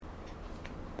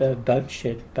boat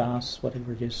shed, Bass,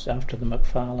 whatever it is, after the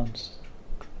McFarlanes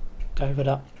gave it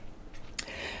up.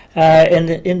 And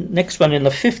the next one in the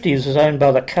 50s was owned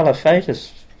by the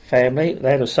Calafate family.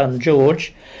 They had a son,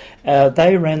 George.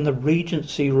 They ran the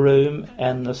Regency Room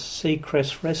and the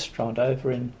Seacrest restaurant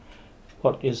over in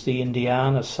what is the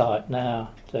Indiana site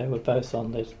now. They were both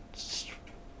on the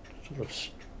sort of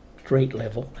street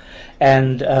level.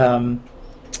 And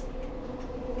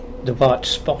the White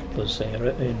Spot was there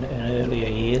in earlier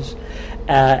years.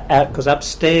 Because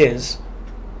upstairs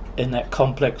in that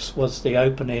complex was the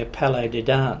open-air Palais de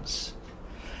Danse.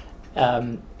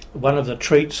 One of the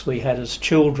treats we had as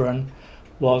children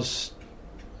was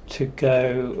to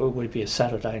go, it would be a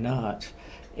Saturday night,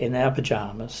 in our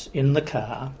pyjamas, in the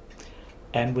car,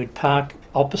 and we'd park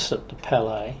opposite the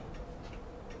Palais,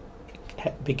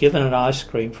 be given an ice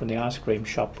cream from the ice cream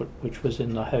shop, which was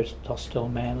in the Hostel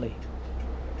Manly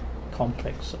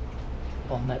complex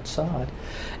on that side,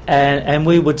 and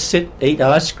we would eat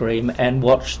ice cream and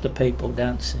watch the people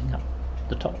dancing up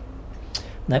the top.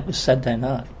 And that was Saturday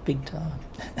night, big time.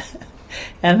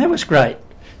 And that was great.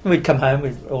 We'd come home,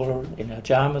 we'd all in our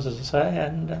pyjamas, as I say,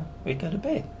 and we'd go to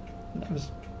bed. There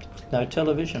was no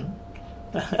television.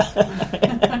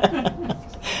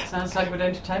 Sounds like good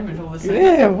entertainment all the same.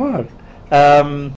 Yeah, it was.